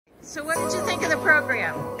So what did you think of the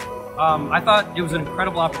program? I thought it was an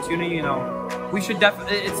incredible opportunity. You know, we should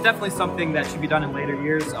it's definitely something that should be done in later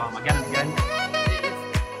years, again and again.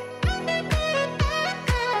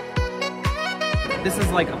 This is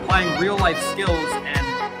like applying real life skills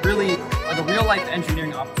and really like a real life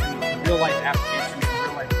engineering opportunity, real life applications, and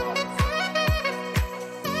real life problems.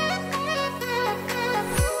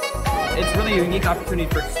 It's really a unique opportunity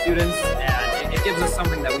for students, and it gives us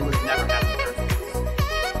something that we would have never had in the first place.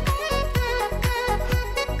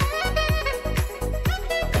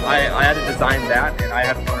 I had to design that, and I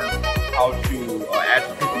had to learn how to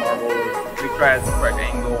agitate marbles, retry the correct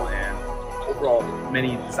angle, and overall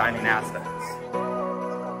many designing aspects.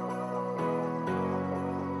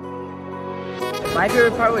 My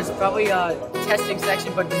favorite part was probably testing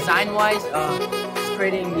section, but design-wise, just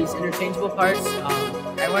creating these interchangeable parts.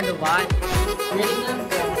 I learned a lot creating them.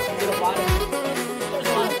 There was a lot of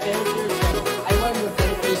failures. I learned what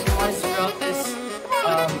dedication was throughout this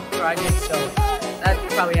project, so that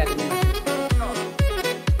probably had to be